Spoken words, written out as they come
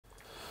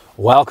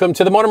Welcome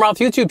to the Motormouth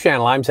YouTube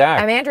channel. I'm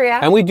Zach. I'm Andrea.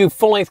 And we do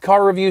full-length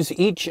car reviews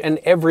each and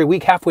every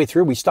week. Halfway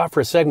through, we stop for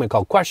a segment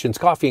called Questions,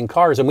 Coffee, and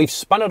Cars, and we've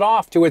spun it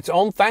off to its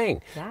own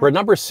thing. Yeah. We're at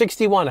number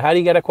 61. How do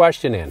you get a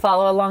question in?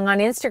 Follow along on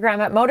Instagram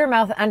at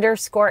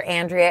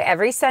Motormouth_Andrea.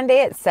 Every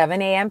Sunday at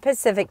 7 a.m.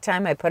 Pacific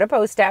time, I put a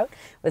post out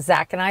with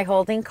Zach and I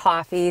holding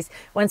coffees.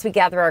 Once we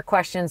gather our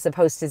questions, the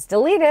post is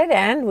deleted,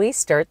 and we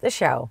start the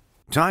show.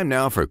 Time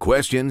now for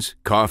Questions,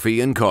 Coffee,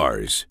 and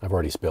Cars. I've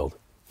already spilled.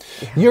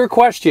 Yeah. Your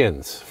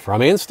questions from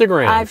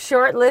Instagram. I've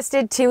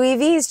shortlisted two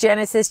EVs,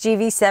 Genesis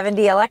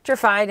GV70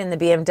 Electrified and the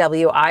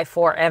BMW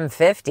i4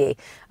 M50.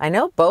 I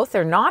know both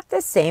are not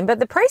the same, but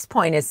the price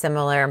point is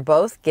similar, and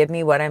both give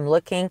me what I'm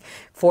looking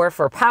for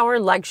power,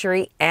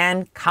 luxury,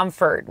 and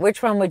comfort.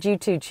 Which one would you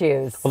two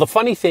choose? Well, the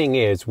funny thing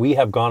is, we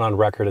have gone on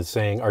record as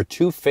saying our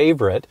two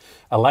favorite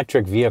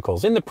electric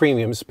vehicles in the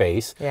premium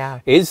space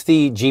is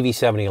the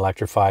GV70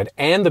 Electrified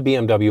and the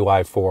BMW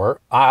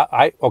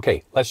i4.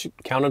 Okay, let's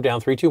count them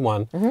down. 3, 2,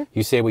 1.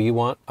 You say what you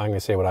want. I'm going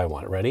to say what I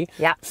want. Ready?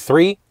 Yeah.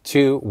 3,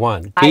 2,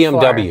 1.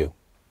 BMW.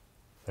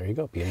 There you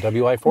go.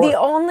 BMW i4. The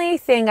only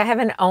thing, I have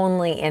an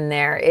only in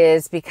there,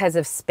 is because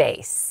of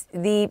space.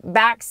 The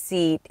back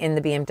seat in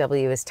the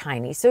BMW is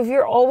tiny. So if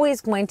you're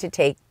always going to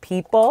take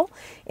people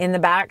in the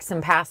back,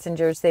 some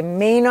passengers, they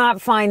may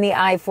not find the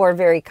i4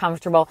 very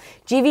comfortable.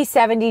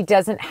 GV70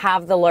 doesn't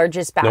have the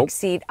largest back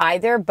seat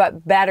either,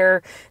 but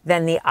better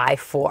than the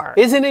i4.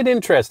 Isn't it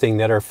interesting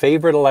that our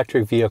favorite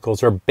electric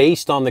vehicles are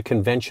based on the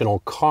conventional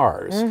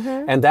cars?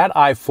 And that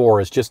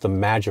i4 is just a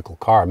magical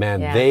car,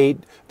 man.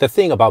 The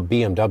thing about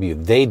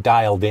BMW, they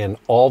dialed in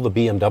all the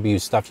BMW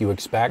stuff you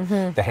expect,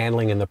 the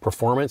handling and the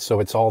performance,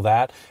 so it's all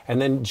that.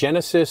 And then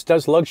Genesis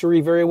does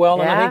luxury very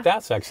well, and I think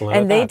that's excellent.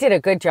 And they did a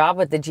good job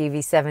with the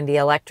GV70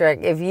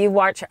 Electric. If you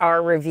watch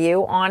our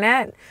review on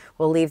it,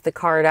 we'll leave the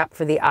card up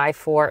for the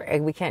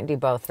i4. We can't do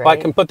both, right?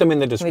 I can put them in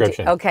the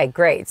description. Okay,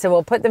 great. So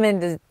we'll put them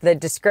in the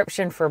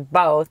description for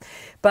both,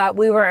 but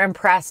we were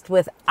impressed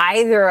with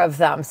either of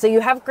them. So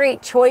you have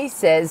great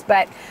choices,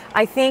 but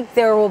I think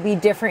there will be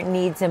different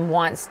needs and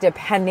wants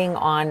depending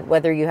on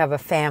whether you have a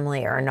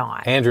family or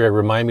not. Andrea,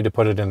 remind me to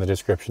put it in the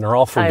description or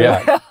I'll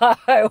forget.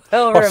 I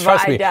will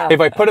trust me.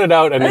 If I put it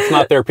out and it's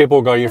not there, people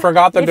will go, you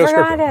forgot the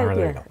description.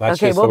 There you go.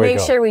 Okay, we'll make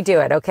sure we do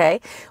it, okay?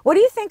 What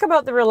do you think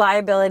about the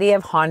reliability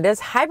of Honda's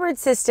hybrid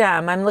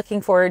system? I'm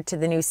looking forward to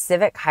the new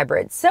Civic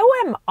hybrid. So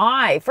am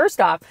I.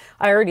 First off,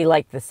 I already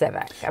like the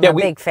Civic. I'm a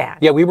big fan.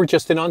 Yeah, we were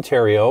just in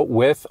Ontario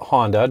with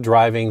Honda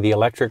driving the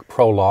electric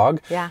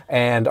Prologue. Yeah.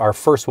 And our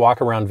first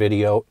walk-around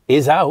video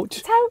is out.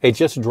 It's out. It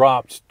just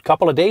dropped a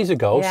couple of days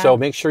ago, so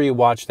make sure you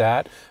watch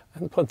that.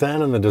 And put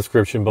that in the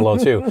description below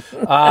too.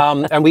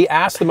 And we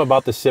asked them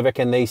about the Civic,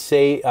 and they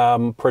say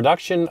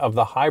production of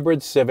the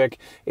hybrid Civic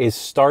is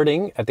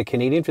starting at the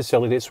Canadian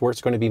facility. It's where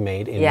it's going to be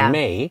made in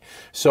May.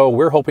 So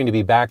we're hoping to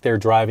be back there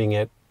driving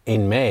it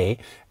in May.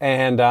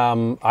 And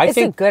I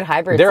think a good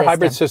hybrid their system.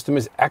 Hybrid system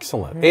is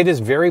excellent. It is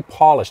very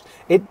polished.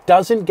 It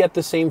doesn't get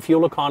the same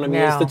fuel economy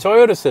as the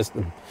Toyota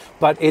system,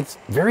 but it's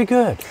very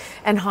good.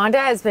 And Honda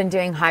has been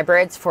doing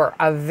hybrids for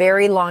a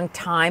very long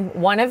time.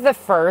 One of the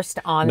first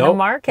on the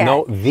market.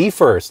 No, the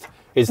first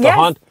is the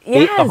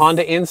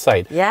Honda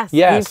Insight. Yes,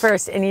 the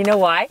first. And you know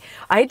why?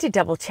 I had to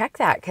double check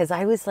that because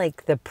I was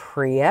like, the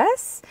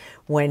Prius?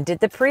 When did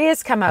the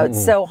Prius come out?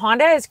 So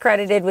Honda is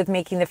credited with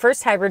making the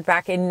first hybrid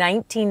back in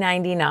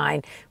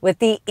 1999 with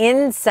the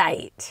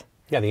Insight.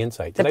 Yeah, the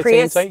Insight. Did I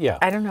Prius, say Insight? Yeah.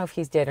 I don't know if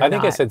he's did or not. I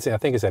think I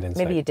said Insight.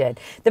 Maybe you did.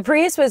 The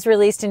Prius was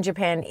released in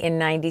Japan in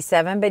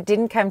 '97, but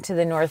didn't come to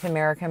the North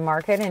American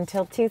market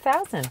until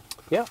 2000.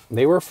 Yeah,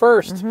 they were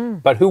first.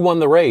 But who won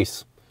the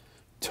race?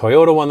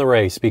 Toyota won the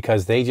race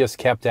because they just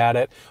kept at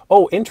it.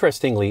 Oh,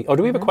 interestingly,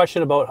 do we have a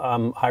question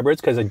about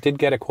hybrids? Because I did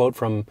get a quote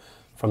from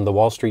the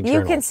Wall Street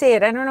Journal. You can say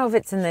it. I don't know if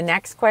it's in the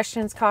next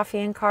Questions, Coffee,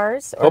 and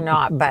Cars or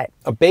not, but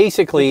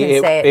basically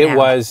it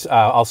was,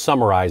 I'll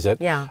summarize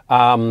it. Yeah.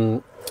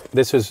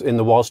 This is in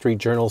the Wall Street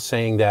Journal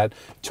saying that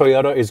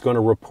Toyota is going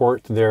to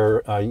report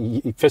their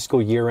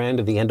fiscal year end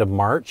at the end of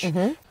March.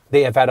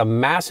 They have had a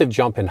massive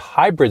jump in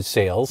hybrid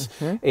sales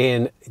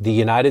in the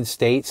United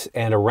States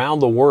and around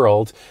the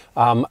world,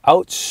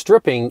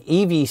 outstripping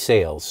EV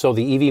sales. So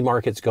the EV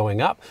market's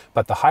going up,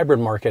 but the hybrid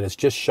market has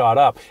just shot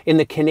up. In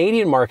the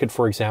Canadian market,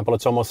 for example,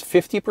 it's almost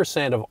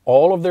 50% of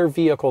all of their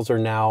vehicles are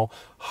now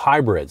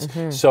hybrids.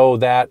 So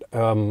that,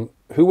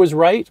 who was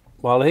right?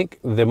 Well, I think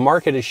the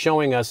market is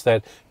showing us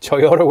that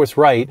Toyota was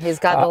right. He's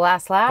got the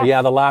last laugh.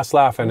 Yeah, the last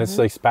laugh. And it's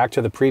like back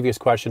to the previous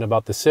question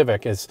about the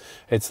Civic. It's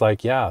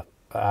like,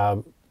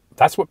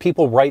 that's what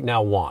people right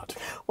now want.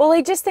 Well,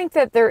 I just think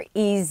that they're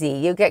easy.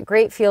 You get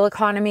great fuel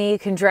economy. You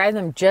can drive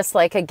them just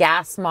like a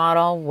gas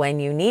model.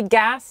 When you need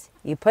gas,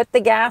 you put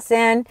the gas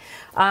in.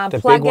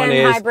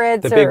 Plug-in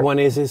hybrids. The big one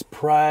is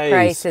price.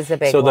 Price is a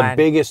big one. So the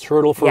biggest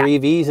hurdle for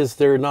EVs is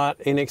they're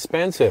not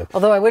inexpensive.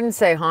 Although I wouldn't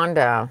say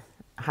Honda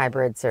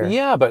hybrids are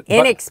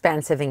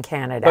inexpensive in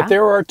Canada. But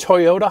there are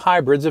Toyota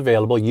hybrids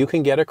available. You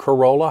can get a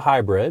Corolla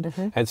hybrid.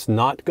 It's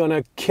not going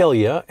to kill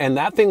you, and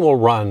that thing will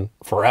run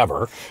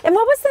forever. And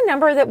what was the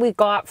number that we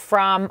got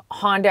from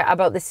Honda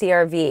about the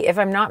CR-V? If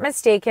I'm not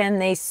mistaken,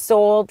 they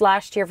sold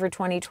last year for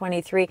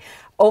 2023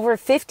 over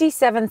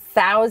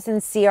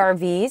 57,000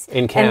 CR-Vs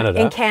in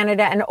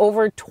Canada, and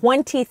over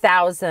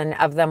 20,000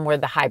 of them were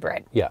the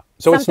hybrid. Yeah.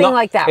 So something it's not,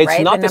 like that, it's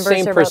right? It's not the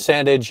same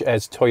percentage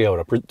as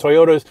Toyota.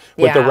 Toyota's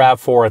with the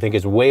RAV4, I think,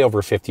 is way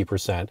over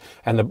 50%.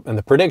 And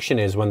the prediction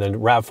is when the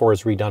RAV4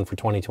 is redone for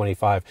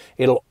 2025,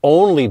 it'll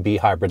only be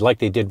hybrid like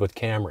they did with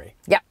Camry.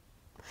 Yep.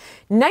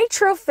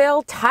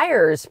 Nitro-fill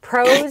tires,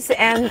 pros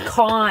and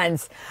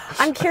cons.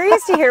 I'm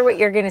curious to hear what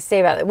you're going to say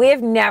about it. We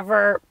have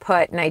never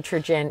put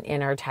nitrogen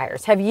in our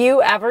tires. Have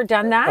you ever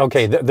done that?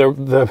 Okay,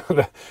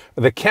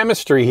 the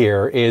chemistry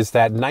here is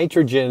that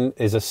nitrogen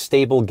is a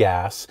stable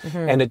gas,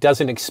 and it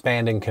doesn't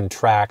expand and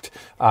contract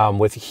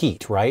with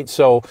heat, right?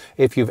 So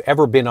if you've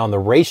ever been on the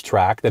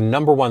racetrack, the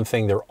number one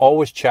thing they're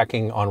always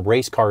checking on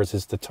race cars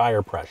is the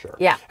tire pressure.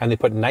 Yeah. And they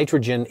put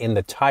nitrogen in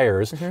the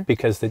tires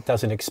because it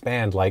doesn't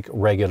expand like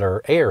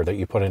regular air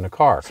that you put in a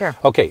car. Sure.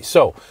 Okay,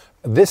 so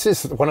this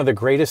is one of the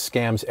greatest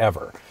scams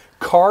ever.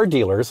 Car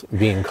dealers,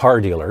 being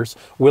car dealers,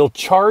 will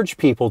charge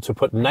people to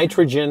put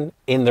nitrogen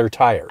in their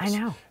tires. I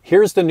know.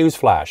 Here's the news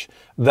flash.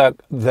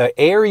 The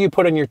air you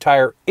put in your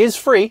tire is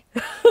free.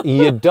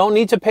 You don't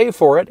need to pay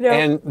for it. No.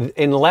 And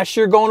unless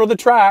you're going to the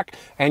track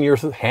and you're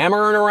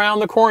hammering around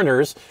the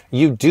corners,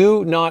 you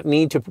do not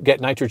need to get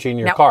nitrogen in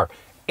your car.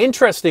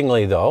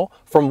 Interestingly, though,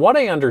 from what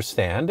I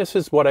understand, this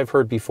is what I've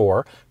heard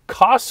before,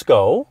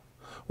 Costco,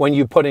 when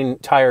you put in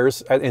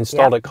tires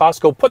installed at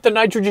Costco, put the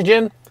nitrogen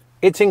in,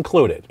 it's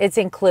included. It's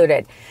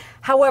included.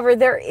 However,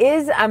 there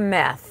is a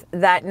myth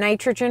that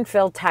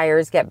nitrogen-filled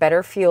tires get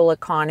better fuel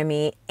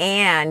economy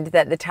and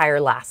that the tire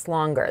lasts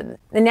longer.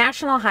 The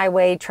National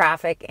Highway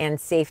Traffic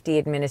and Safety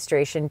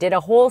Administration did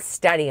a whole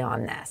study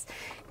on this.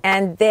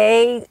 And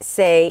they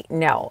say,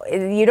 no,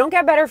 you don't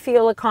get better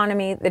fuel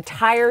economy. The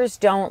tires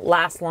don't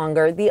last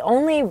longer. The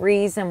only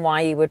reason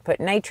why you would put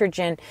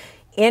nitrogen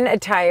in a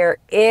tire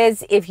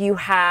is if you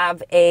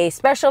have a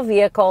special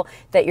vehicle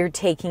that you're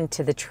taking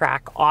to the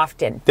track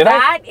often. Wait,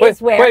 is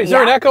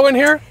there an echo in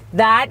here?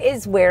 That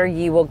is where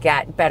you will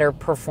get better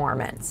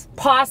performance.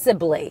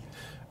 Possibly.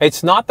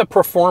 It's not the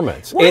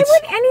performance. Why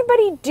would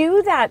anybody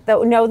do that,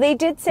 though? No, they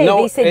did say,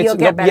 they said you'll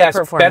get better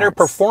performance. Better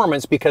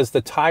performance because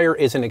the tire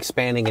isn't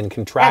expanding and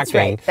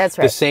contracting That's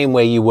right. the same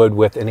way you would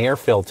with an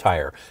air-filled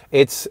tire.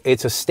 It's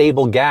a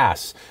stable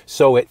gas,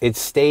 so it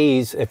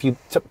stays, if you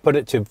put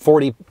it to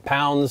 40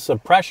 pounds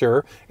of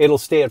pressure, it'll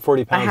stay at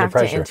 40 pounds of pressure.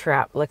 I have to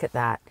interrupt. Look at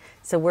that.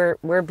 So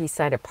we're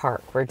beside a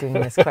park. We're doing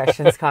this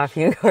questions,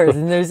 coffee, and cars,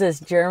 and there's this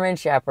German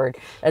Shepherd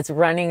that's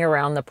running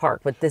around the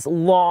park with this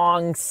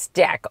long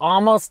stick,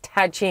 almost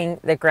touching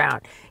the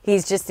ground.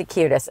 He's just the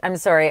cutest. I'm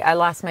sorry, I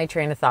lost my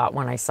train of thought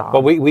when I saw him.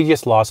 But we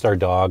just lost our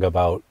dog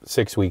about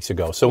 6 weeks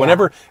ago. So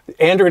whenever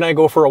Andrew and I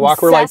go for a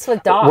walk, we're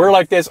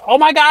like this. Oh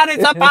my God,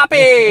 it's a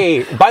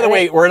puppy! By the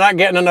way, we're not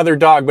getting another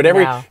dog, but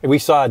we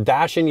saw a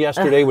Dachshund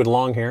yesterday with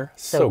long hair.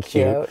 So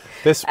cute.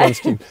 This one's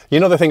cute.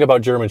 You know the thing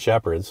about German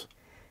Shepherds?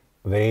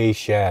 They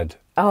shed.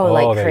 Oh,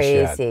 like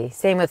crazy.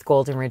 Same with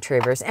golden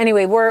retrievers.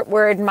 Anyway,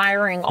 we're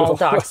admiring all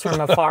dogs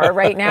from afar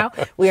right now.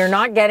 We are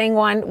not getting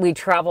one. We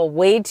travel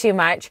way too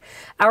much.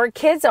 Our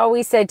kids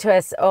always said to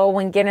us, oh,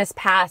 when Guinness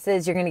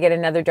passes, you're going to get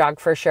another dog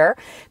for sure.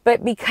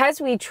 But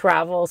because we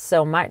travel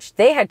so much,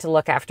 they had to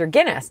look after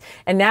Guinness.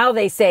 And now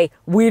they say,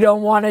 we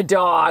don't want a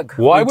dog.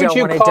 Why would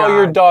you call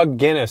your dog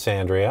Guinness,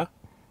 Andrea?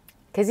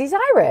 Because he's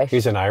Irish.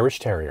 He's an Irish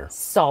Terrier.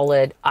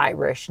 Solid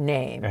Irish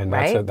name, and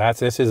right?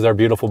 This is our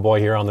beautiful boy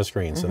here on the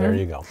screen, so there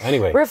you go.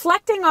 Anyway.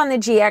 Reflecting on the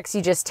GX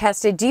you just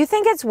tested, do you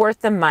think it's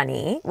worth the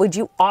money? Would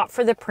you opt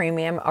for the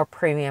Premium or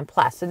Premium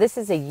Plus? So this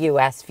is a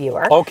US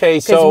viewer. Okay,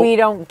 so...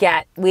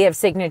 Because we have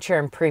Signature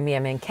and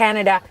Premium in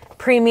Canada.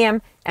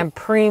 Premium and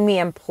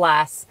Premium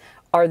Plus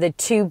are the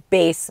two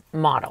base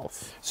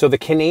models. So the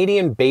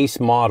Canadian base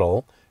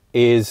model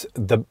is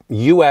the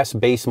US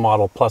base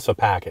model plus a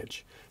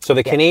package. So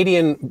the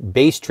Canadian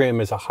base trim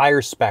is a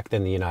higher spec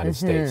than the United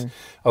States.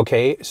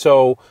 Okay,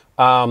 so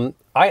I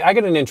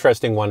got an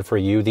interesting one for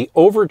you. The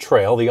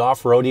Overtrail, the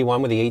off-roady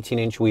one with the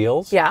 18-inch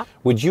wheels. Yeah.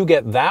 Would you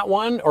get that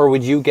one, or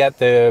would you get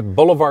the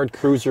Boulevard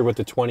Cruiser with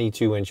the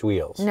 22-inch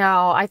wheels?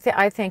 No, I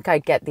think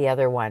I'd get the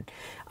other one.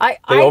 The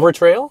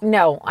Overtrail?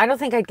 No, I don't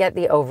think I'd get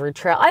the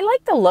Overtrail. I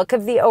like the look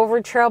of the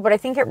Overtrail, but I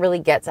think it really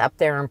gets up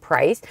there in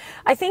price.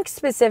 I think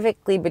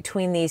specifically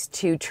between these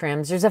two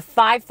trims, there's a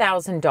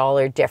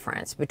 $5,000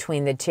 difference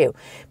between the two.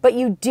 But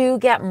you do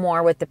get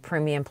more with the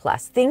Premium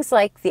Plus. Things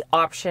like the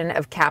option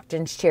of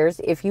captain's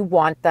chairs, if you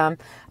want them,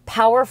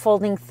 power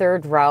folding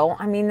third row.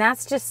 I mean,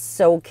 that's just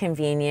so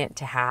convenient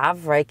to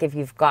have, right? If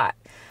you've got...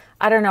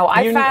 I don't know.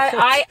 I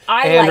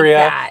Andrea,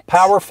 like that.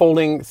 Power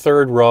folding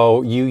third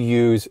row you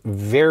use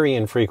very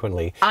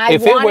infrequently.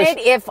 If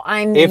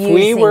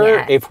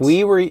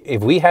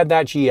we had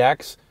that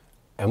GX,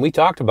 and we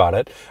talked about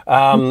it,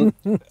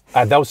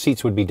 those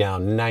seats would be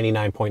down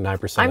 99.9%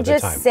 of the time. I'm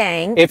just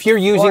saying. If you're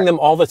using them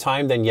all the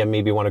time, then yeah,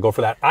 maybe you want to go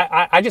for that.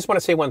 I just want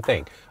to say one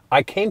thing.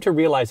 I came to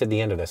realize at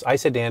the end of this, I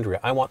said to Andrea,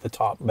 I want the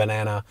top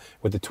banana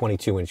with the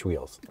 22-inch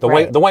wheels. The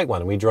white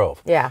one we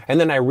drove. Yeah. And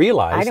then I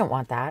realized... I don't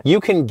want that. You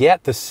can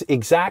get the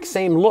exact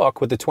same look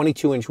with the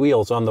 22-inch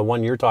wheels on the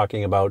one you're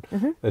talking about,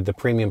 the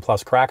Premium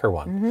Plus Cracker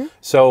one.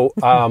 So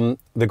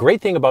the great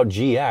thing about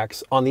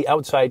GX, on the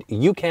outside,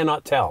 you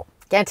cannot tell.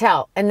 Can't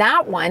tell. And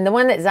that one, the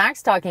one that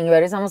Zach's talking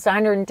about, is almost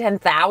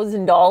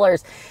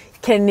 $110,000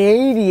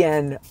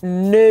 Canadian.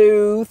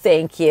 No,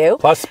 thank you.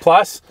 Plus.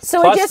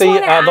 So plus I just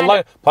want to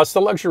add, plus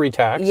the luxury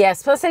tax.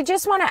 Yes, plus I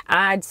just want to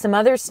add some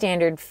other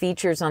standard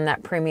features on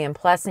that Premium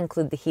Plus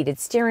include the heated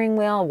steering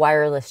wheel,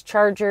 wireless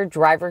charger,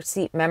 driver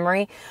seat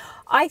memory.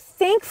 I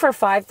think for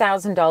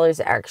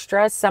 $5,000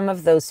 extra, some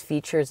of those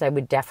features I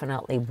would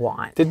definitely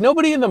want. Did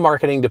nobody in the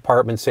marketing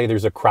department say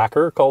there's a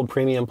cracker called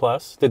Premium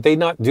Plus? Did they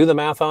not do the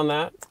math on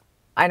that?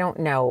 I don't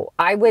know.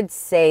 I would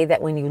say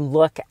that when you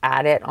look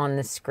at it on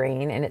the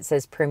screen and it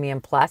says Premium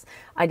Plus,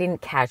 I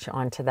didn't catch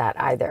on to that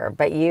either.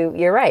 But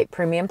you're right,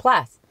 Premium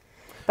Plus.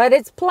 But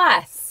it's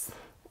Plus,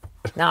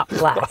 not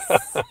Plus.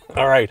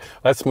 All right,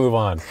 let's move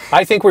on.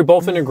 I think we're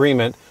both in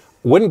agreement.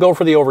 Wouldn't go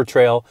for the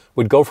Overtrail,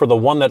 would go for the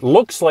one that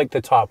looks like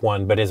the top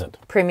one, but isn't.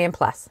 Premium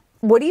Plus.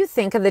 What do you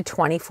think of the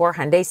 24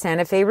 Hyundai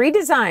Santa Fe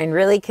redesign,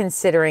 really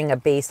considering a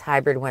base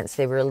hybrid once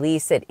they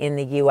release it in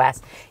the US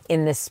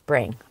in the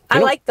spring? I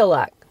like the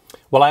look.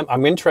 Well,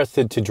 I'm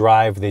interested to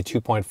drive the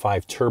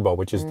 2.5 turbo,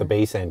 which is the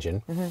base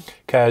engine,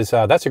 because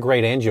that's a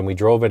great engine. We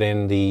drove it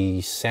in the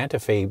Santa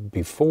Fe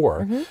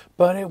before,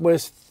 but it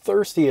was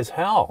thirsty as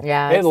hell.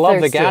 Yeah, it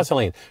loved the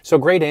gasoline. So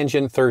great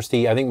engine,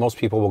 thirsty. I think most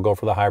people will go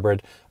for the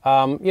hybrid.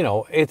 You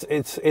know,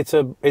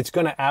 it's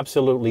going to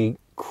absolutely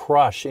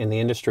crush in the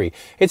industry.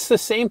 It's the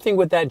same thing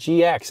with that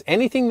GX.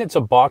 Anything that's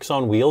a box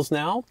on wheels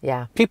now,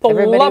 people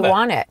everybody love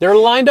want it. They're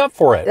lined up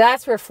for it.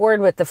 That's where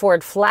Ford with the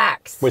Ford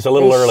Flax was a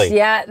little early.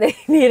 Yeah, they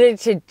needed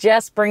to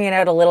just bring it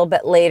out a little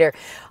bit later.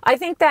 I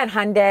think that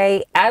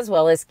Hyundai, as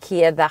well as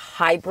Kia, the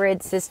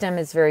hybrid system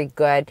is very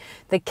good.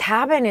 The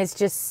cabin is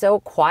just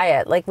so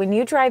quiet. Like when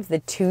you drive the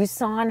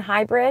Tucson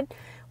hybrid,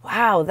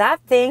 wow,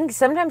 that thing,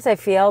 sometimes I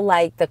feel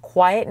like the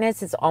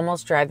quietness is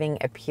almost driving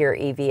a pure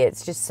EV.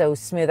 It's just so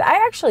smooth.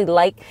 I actually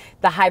like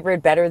the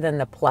hybrid better than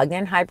the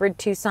plug-in hybrid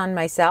Tucson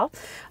myself.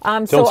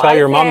 Don't tell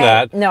your mom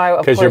that. No,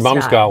 because your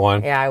mom's got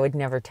one. Yeah, I would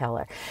never tell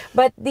her.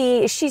 But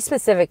she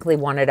specifically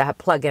wanted a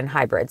plug-in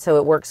hybrid, so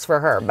it works for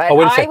her. But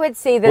I would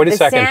say that the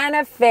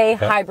Santa Fe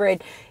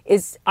hybrid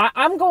is,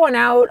 I'm going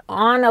out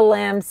on a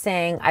limb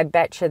saying, I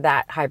bet you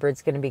that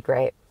hybrid's going to be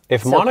great.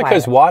 If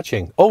Monica's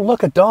watching, oh,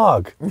 look, a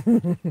dog.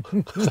 Poor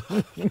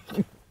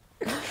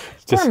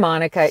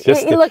Monica.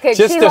 You look at,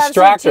 she loves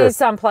the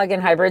Tucson plug-in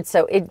hybrid,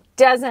 so it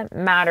doesn't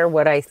matter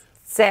what I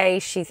say.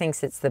 She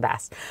thinks it's the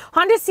best.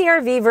 Honda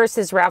CR-V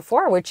versus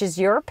RAV4, which is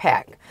your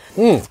pick.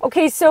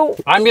 Okay, so...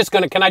 I'm just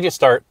going to, can I just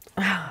start?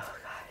 Oh,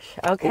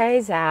 gosh.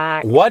 Okay,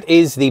 Zach. What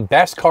is the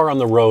best car on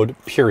the road,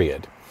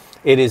 period?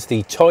 It is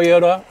the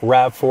Toyota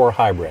RAV4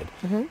 hybrid.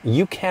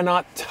 You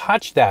cannot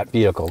touch that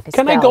vehicle.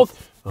 Can I go...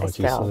 Oh, geez.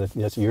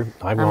 Yes,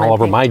 I'm all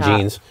over my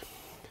jeans.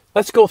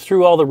 Let's go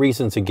through all the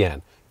reasons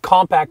again.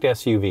 Compact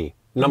SUV,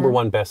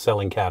 #1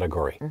 best-selling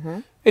category.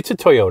 It's a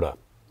Toyota.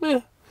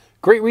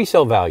 Great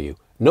resale value,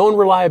 known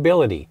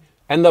reliability,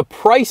 and the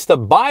price to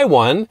buy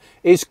one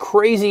is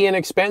crazy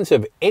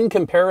inexpensive in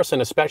comparison,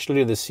 especially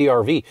to the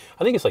CR-V.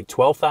 I think it's like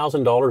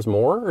 $12,000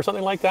 more or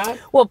something like that.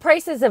 Well,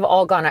 prices have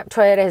all gone up.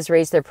 Toyota has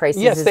raised their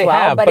prices as well.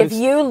 Have, but if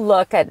you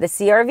look at the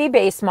CR-V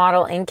base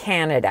model in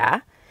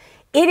Canada,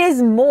 it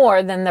is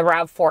more than the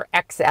RAV4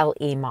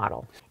 XLE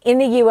model. In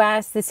the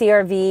US, the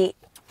CR-V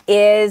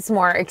is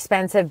more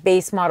expensive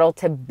base model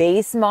to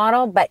base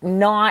model, but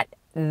not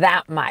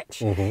that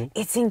much.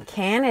 It's in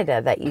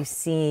Canada that you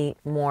see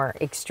more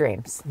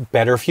extremes.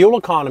 Better fuel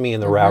economy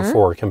in the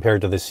RAV4 compared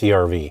to the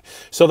CR-V.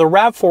 So the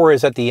RAV4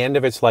 is at the end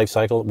of its life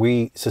cycle.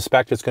 We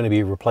suspect it's going to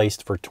be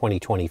replaced for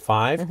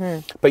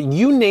 2025. But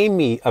you name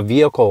me a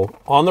vehicle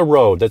on the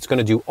road that's going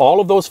to do all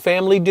of those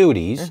family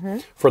duties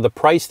for the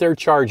price they're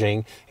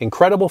charging,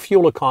 incredible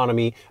fuel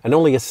economy, and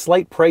only a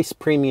slight price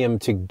premium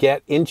to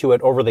get into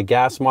it over the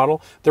gas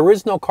model. There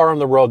is no car on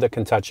the road that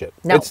can touch it.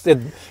 No.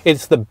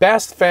 It's the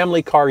best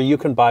family car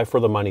you can buy for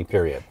the money,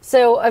 period.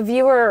 So a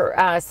viewer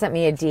sent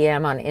me a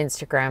DM on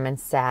Instagram and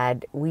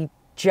said, we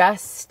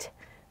just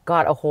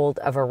got a hold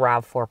of a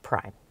RAV4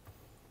 Prime,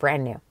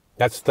 brand new.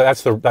 That's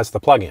the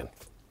plug-in.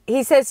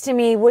 He says to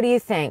me, what do you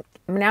think?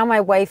 Now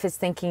my wife is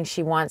thinking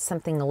she wants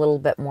something a little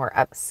bit more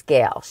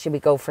upscale. Should we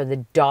go for the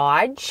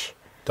Dodge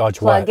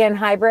plug-in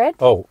hybrid?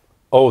 Oh,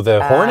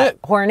 the Hornet?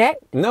 Hornet?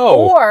 No.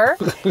 Or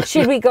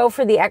should we go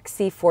for the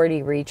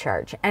XC40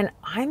 Recharge? And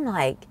I'm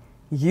like,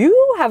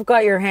 you have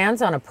got your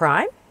hands on a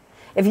Prime?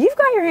 If you've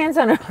got your hands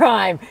on a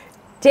Prime,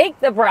 Take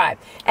the bribe.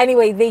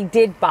 Anyway, they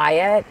did buy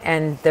it,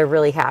 and they're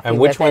really happy And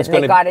which with one's it.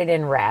 gonna They got it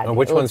in red. And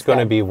which one's going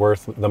to be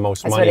worth the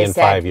most That's money what I in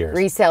said. 5 years?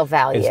 Resale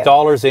value. It's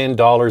dollars in,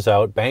 dollars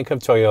out. Bank of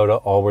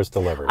Toyota always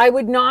delivers. I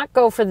would not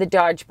go for the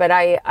Dodge, but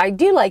I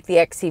do like the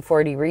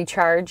XC40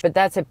 Recharge, but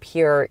that's a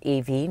pure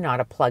EV, not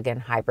a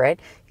plug-in hybrid.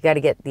 You got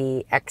to get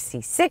the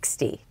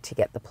XC60 to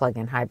get the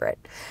plug-in hybrid.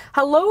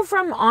 Hello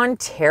from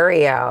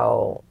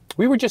Ontario.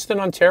 We were just in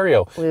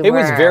Ontario. We It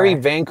was were. very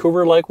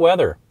Vancouver-like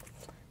weather.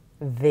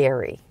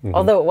 Very.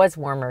 Although it was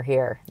warmer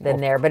here than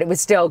there, but it was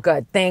still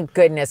good. Thank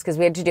goodness, because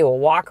we had to do a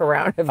walk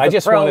around of the I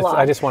just prologue.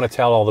 want to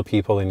tell all the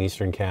people in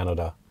Eastern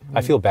Canada.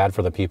 I feel bad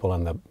for the people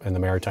in the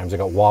Maritimes that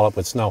got walloped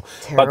with snow.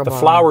 But the Terrible.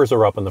 flowers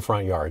are up in the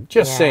front yard.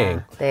 Just Yeah,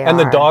 saying. they And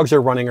the are. dogs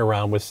are running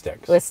around with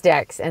sticks. With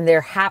sticks, and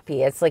they're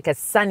happy. It's like a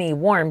sunny,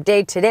 warm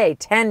day today,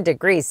 10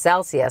 degrees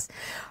Celsius.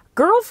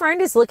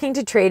 Girlfriend is looking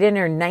to trade in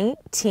her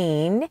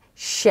 19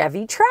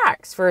 Chevy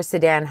Trax for a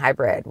sedan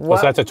hybrid. So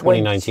that's a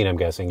 2019, I'm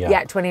guessing. Yeah.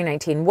 Yeah,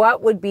 2019.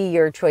 What would be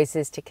your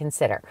choices to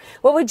consider?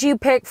 What would you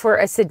pick for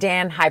a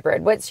sedan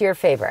hybrid? What's your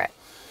favorite?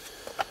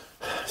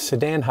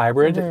 Sedan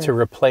hybrid to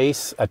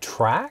replace a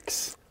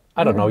Trax?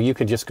 I don't know. You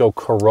could just go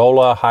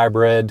Corolla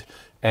hybrid,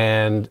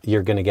 and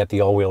you're going to get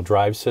the all-wheel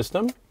drive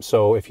system.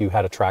 So if you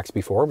had a Trax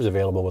before, it was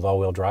available with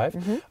all-wheel drive.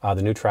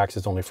 The new Trax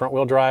is only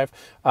front-wheel drive.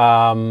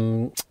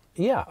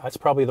 Yeah, that's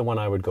probably the one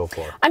I would go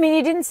for. I mean,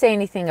 you didn't say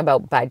anything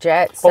about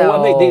budget. So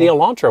and the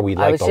Elantra we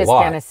I was liked a just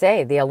lot. going to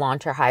say the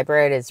Elantra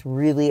hybrid is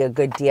really a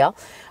good deal.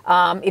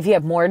 If you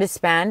have more to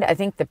spend, I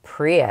think the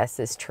Prius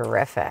is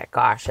terrific.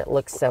 Gosh, it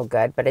looks so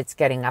good, but it's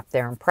getting up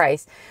there in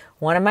price.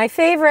 One of my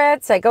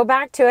favorites, I go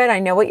back to it. I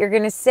know what you're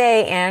going to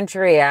say,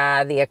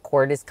 Andrea. The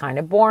Accord is kind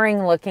of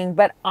boring looking,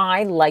 but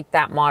I like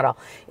that model.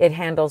 It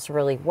handles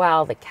really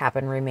well. The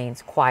cabin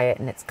remains quiet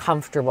and it's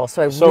comfortable.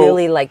 So I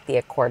really like the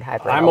Accord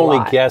hybrid. I'm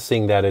only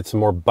guessing that it's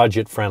more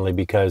budget friendly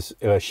because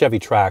Chevy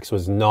Trax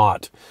was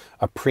not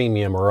a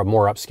premium or a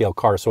more upscale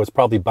car. So it's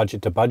probably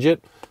budget to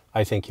budget.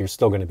 I think you're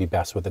still going to be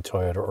best with the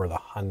Toyota or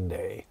the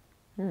Hyundai.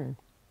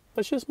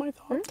 That's just my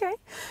thought. Okay.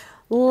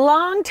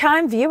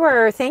 Long-time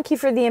viewer, thank you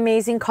for the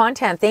amazing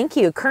content. Thank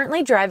you.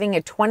 Currently driving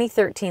a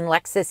 2013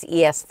 Lexus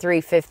ES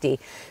 350,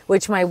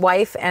 which my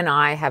wife and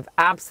I have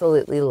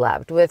absolutely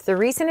loved. With the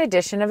recent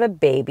addition of a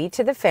baby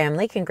to the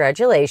family,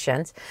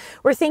 congratulations,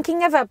 we're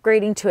thinking of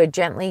upgrading to a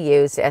gently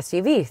used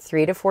SUV,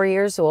 3 to 4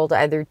 years old,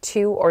 either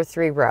 2 or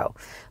 3 row.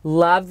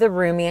 Love the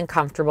roomy and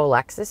comfortable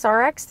Lexus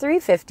RX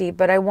 350,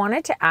 but I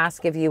wanted to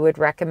ask if you would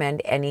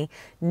recommend any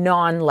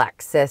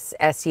non-Lexus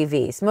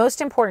SUVs.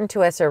 Most important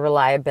to us are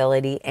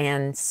reliability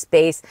and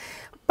space,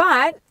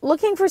 but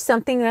looking for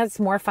something that's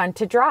more fun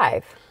to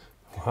drive.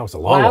 Well, that was a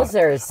long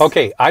Wowzers. one.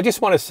 Okay, I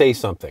just want to say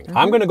something.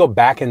 I'm going to go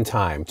back in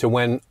time to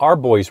when our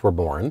boys were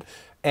born,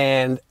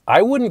 and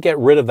I wouldn't get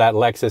rid of that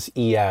Lexus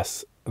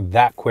ES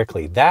that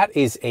quickly. That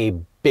is a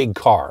big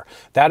car.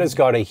 That has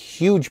got a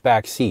huge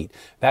back seat.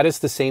 That is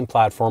the same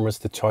platform as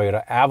the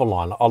Toyota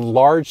Avalon, a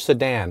large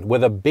sedan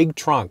with a big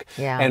trunk.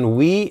 Yeah. And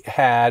we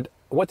had,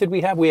 what did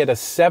we have? We had a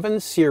 7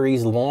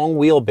 Series long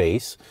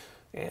wheelbase.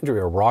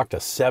 Andrea rocked a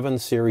 7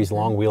 Series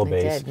long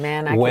wheelbase. I did,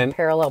 man. I could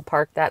parallel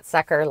park that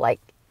sucker like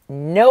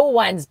no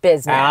one's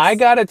business. And I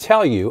got to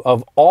tell you,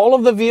 of all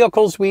of the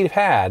vehicles we've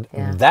had,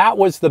 that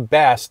was the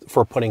best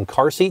for putting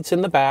car seats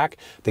in the back.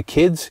 The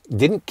kids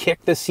didn't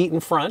kick the seat in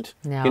front.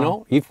 No. You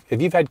know, if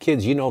you've had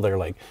kids, you know they're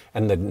like,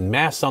 and the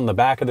mess on the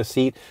back of the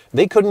seat,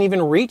 they couldn't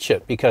even reach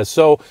it because,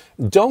 so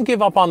don't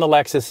give up on the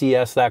Lexus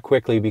ES that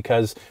quickly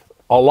because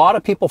a lot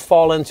of people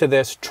fall into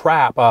this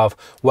trap of,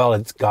 well,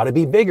 it's got to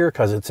be bigger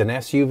because it's an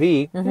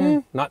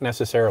SUV. Not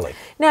necessarily.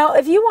 Now,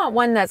 if you want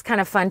one that's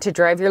kind of fun to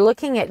drive, you're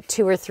looking at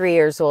 2 or 3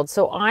 years old.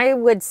 So I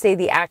would say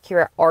the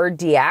Acura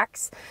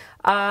RDX.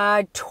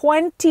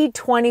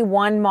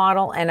 2021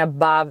 model and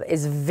above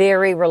is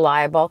very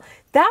reliable.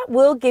 That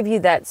will give you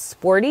that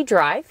sporty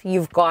drive.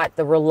 You've got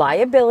the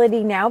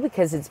reliability now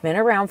because it's been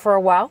around for a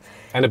while.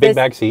 And a big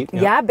back seat.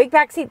 Yeah, big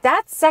back seat.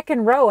 That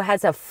second row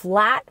has a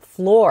flat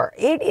floor.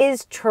 It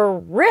is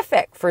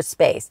terrific for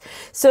space.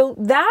 So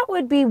that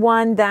would be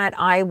one that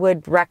I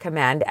would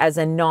recommend as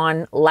a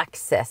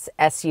non-Lexus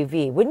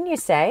SUV, wouldn't you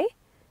say?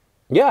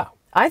 Yeah.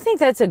 I think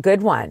that's a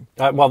good one.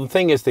 Well, the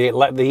thing is,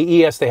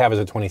 the ES they have is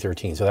a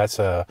 2013, so that's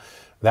a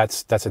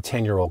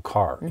 10-year-old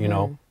car. You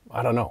know,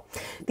 I don't know.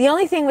 The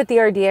only thing with the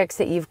RDX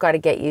that you've got to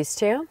get used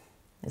to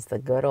is the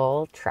good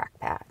old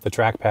trackpad. The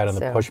trackpad and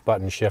the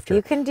push-button shifter.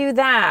 You can do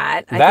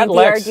that. I That think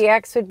the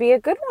RDX would be a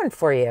good one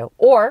for you.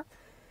 Or,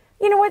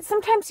 you know what?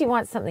 Sometimes you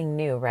want something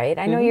new, right?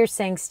 I know you're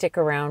saying stick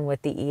around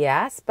with the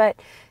ES, but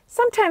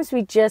sometimes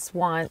we just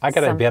want I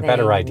got a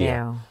better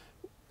idea.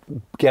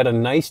 new. Get a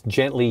nice,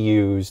 gently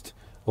used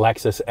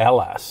Lexus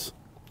LS.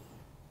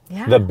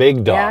 Yeah. The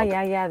big dog.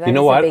 Yeah. That you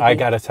know is a what? biggie. I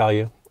got to tell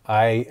you,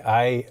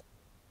 I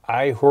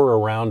whir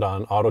around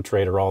on Auto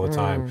Trader all the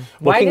time.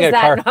 Why does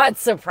that not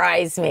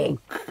surprise me?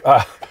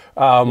 Why?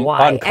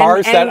 On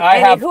cars and, that I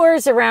have. And it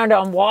whirs around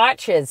on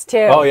watches too.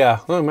 Oh yeah,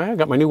 oh man, I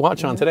got my new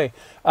watch on today.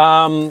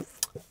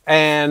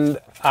 And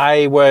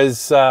I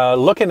was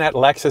looking at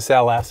Lexus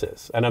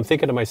LSs, and I'm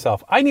thinking to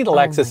myself, I need a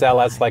Lexus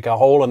LS like a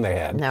hole in the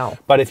head. No.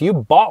 But if you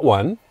bought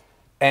one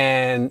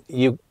and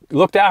you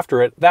looked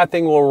after it, that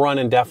thing will run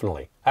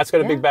indefinitely. That's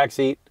got a big back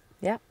seat.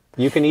 Yeah.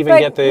 You can even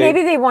get the...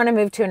 Maybe they want to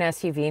move to an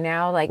SUV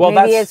now. Like Well,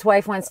 maybe his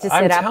wife wants to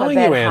sit up a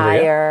bit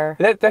higher.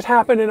 That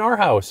happened in our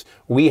house.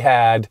 We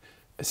had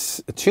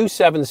 2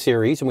 7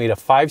 Series and we had a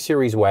 5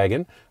 Series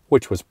wagon,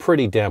 which was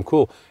pretty damn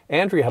cool.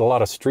 Andrea had a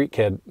lot of street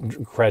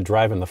cred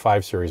driving the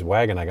 5 Series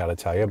wagon, I got to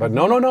tell you. But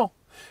no.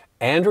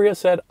 Andrea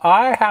said,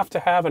 I have to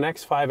have an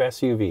X5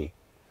 SUV.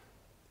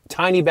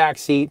 Tiny back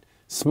seat,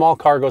 small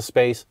cargo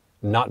space,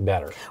 not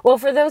better. Well,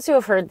 for those who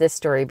have heard this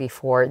story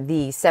before,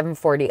 the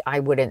 740 I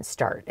wouldn't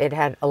start. It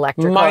had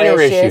electrical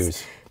Minor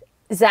issues.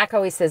 Zach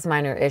always says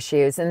minor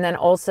issues. And then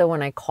also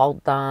when I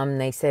called them,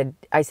 I said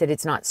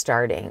it's not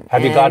starting.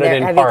 Have you got it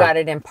in park? Have you got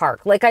it in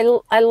park? Like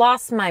I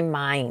lost my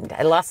mind.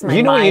 I lost my mind.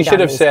 You know what you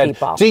should have said?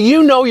 People. Do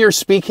you know you're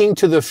speaking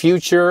to the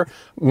future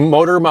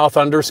motormouth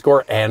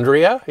 _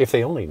 Andrea? If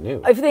they only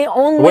knew. If they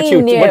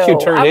only knew. What you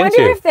turned I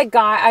wonder into. if the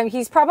guy,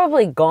 he's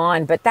probably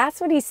gone, but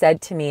that's what he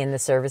said to me in the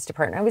service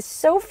department. I was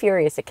so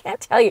furious. I can't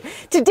tell you.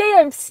 Today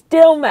I'm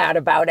still mad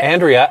about it.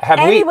 Andrea,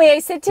 Anyway, I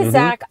said to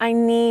Zach, I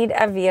need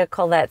a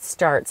vehicle that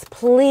starts.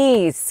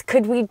 Please,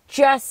 could we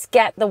just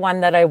get the one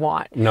that I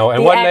want? No,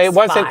 and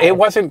it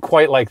wasn't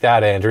quite like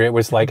that, Andrea. It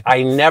was like,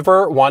 I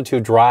never want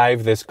to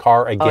drive this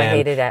car again. I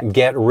hated it.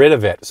 Get rid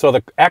of it. So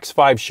the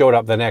X5 showed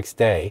up the next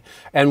day,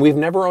 and we've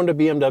never owned a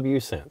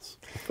BMW since.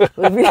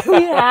 We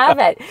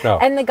haven't. No.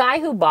 And the guy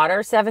who bought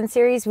our 7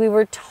 Series, we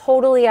were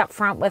totally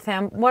upfront with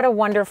him. What a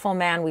wonderful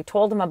man. We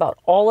told him about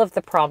all of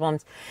the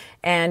problems.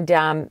 And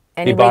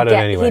he bought it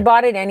anyway. He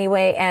bought it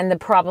anyway, and the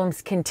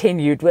problems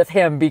continued with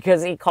him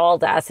because he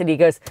called us and he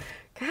goes,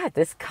 God,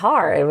 this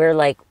car. And we're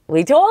like,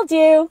 we told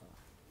you.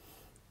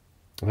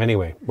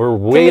 Anyway, we're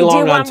way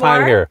long on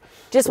time here.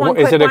 Just one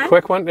quick one? Is it a one?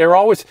 quick one? They're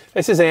always,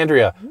 this is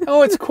Andrea.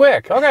 Oh, it's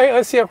quick. Okay,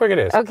 let's see how quick it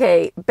is.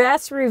 Okay,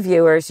 best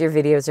reviewers, your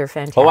videos are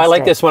fantastic. Oh, I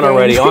like this one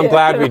already. Oh, I'm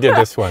glad we did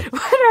this one.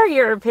 What are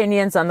your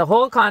opinions on the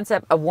whole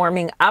concept of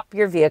warming up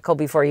your vehicle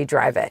before you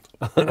drive it?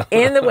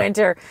 In the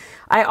winter,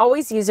 I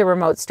always use a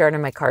remote start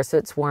in my car so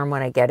it's warm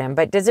when I get in.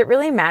 But does it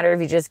really matter if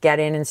you just get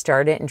in and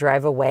start it and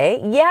drive away?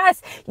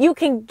 Yes, you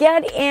can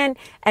get in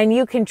and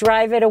you can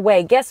drive it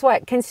away. Guess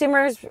what?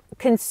 Consumer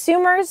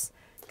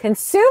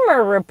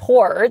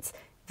Reports,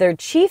 their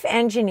chief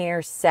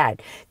engineer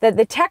said that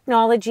the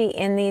technology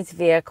in these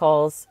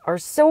vehicles are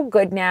so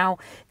good now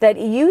that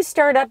you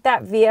start up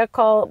that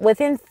vehicle,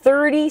 within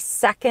 30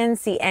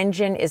 seconds, the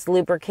engine is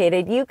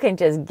lubricated. You can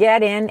just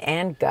get in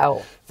and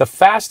go. The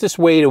fastest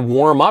way to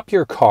warm up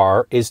your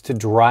car is to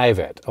drive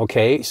it,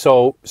 okay?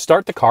 So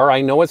start the car.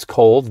 I know it's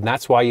cold, and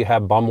that's why you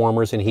have bum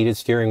warmers and heated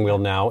steering wheel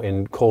now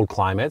in cold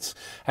climates.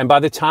 And by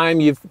the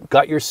time you've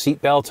got your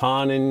seatbelt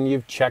on and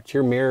you've checked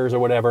your mirrors or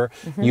whatever,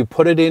 you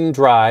put it in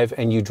drive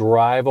and you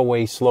drive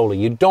away slowly.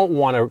 You don't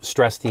want to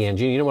stress the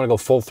engine. You don't want to go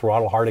full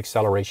throttle, hard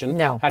acceleration.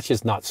 No. That's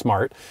just not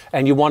smart.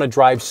 And you want to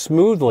drive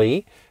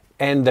smoothly,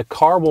 and the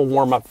car will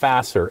warm up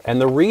faster. And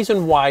the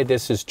reason why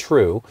this is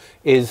true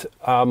is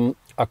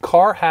a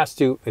car has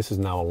to, this is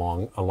now a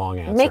long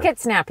answer. Make it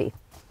snappy.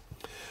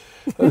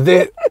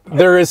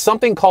 There is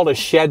something called a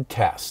shed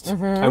test.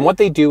 And what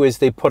they do is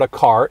they put a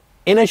car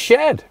in a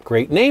shed.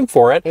 Great name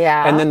for it.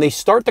 Yeah. And then they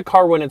start the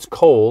car when it's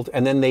cold,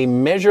 and then they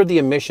measure the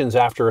emissions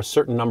after a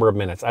certain number of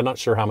minutes. I'm not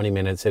sure how many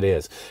minutes it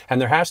is. And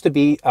there has to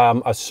be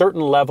a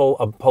certain level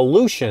of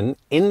pollution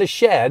in the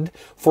shed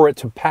for it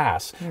to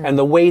pass. And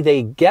the way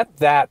they get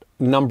that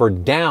number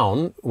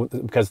down,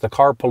 because the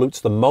car pollutes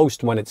the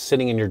most when it's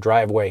sitting in your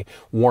driveway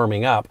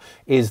warming up,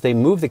 is they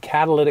move the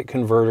catalytic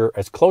converter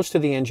as close to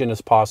the engine as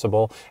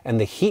possible, and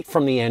the heat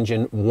from the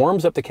engine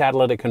warms up the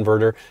catalytic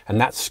converter, and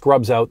that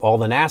scrubs out all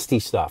the nasty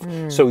stuff.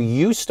 So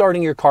you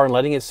starting your car and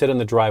letting it sit in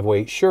the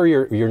driveway, sure,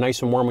 you're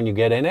nice and warm when you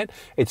get in it.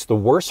 It's the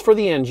worst for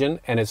the engine,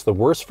 and it's the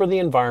worst for the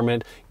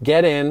environment.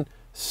 Get in,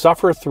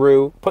 suffer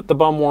through, put the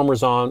bum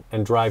warmers on,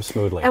 and drive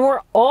smoothly. And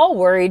we're all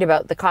worried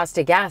about the cost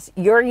of gas.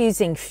 You're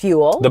using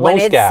fuel when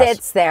it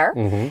sits there.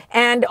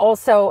 And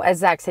also, as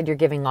Zach said, you're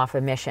giving off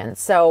emissions.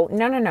 So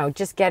no,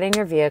 just get in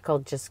your vehicle,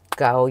 just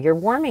go. You're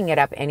warming it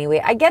up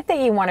anyway. I get that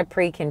you want to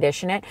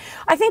precondition it.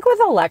 I think with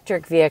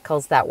electric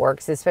vehicles that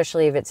works,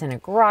 especially if it's in a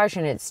garage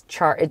and it's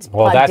plugged in.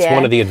 Well, that's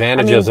one of the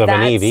advantages of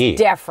an EV.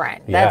 That's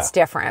different. That's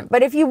different.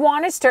 But if you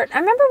want to start, I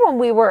remember when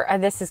we were,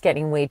 this is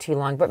getting way too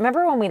long, but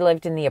remember when we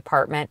lived in the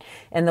apartment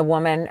and the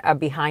woman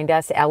behind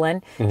us,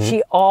 Ellen,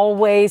 she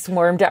always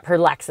warmed up her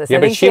Lexus. Yeah,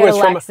 but she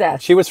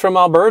was from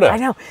Alberta. I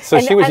know. So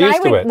she was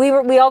used to it.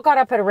 We all got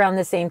up at around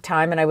the same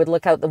time, and I would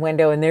look out the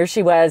window, and there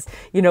she was,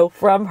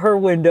 from her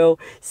window,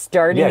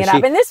 starting it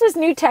up. And this was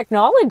new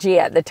technology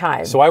at the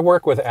time. So I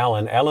work with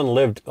Ellen. Ellen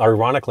lived,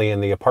 ironically,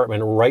 in the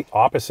apartment right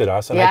opposite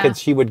us, and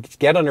she would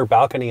get on her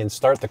balcony and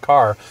start the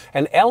car.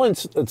 And Ellen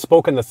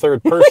spoke in the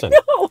third person.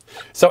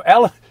 So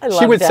Ellen,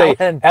 she would say,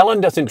 Ellen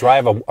doesn't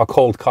drive a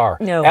cold car.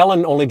 No.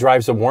 Ellen only drives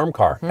drives a warm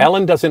car.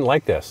 Ellen doesn't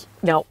like this.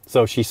 No.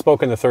 So she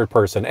spoke in the third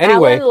person.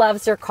 Anyway. Ellen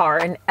loves her car,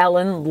 and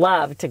Ellen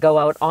loved to go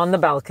out on the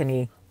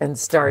balcony and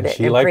start it.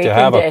 She liked to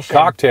have a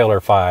cocktail or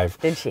 5.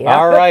 Did she?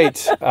 All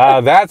right.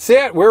 That's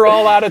it. We're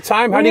all out of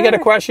time. How do you get a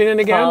question in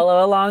again?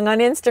 Follow along on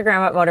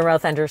Instagram at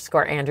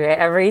Motormouth_Andrea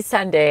every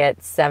Sunday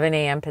at 7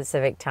 a.m.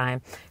 Pacific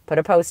time. Put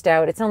a post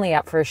out. It's only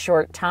up for a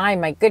short time.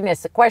 My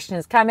goodness, the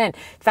questions come in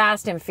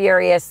fast and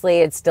furiously.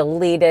 It's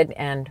deleted,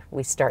 and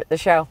we start the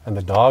show. And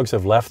the dogs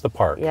have left the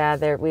park.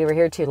 Yeah, we were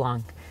here too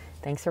long.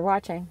 Thanks for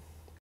watching.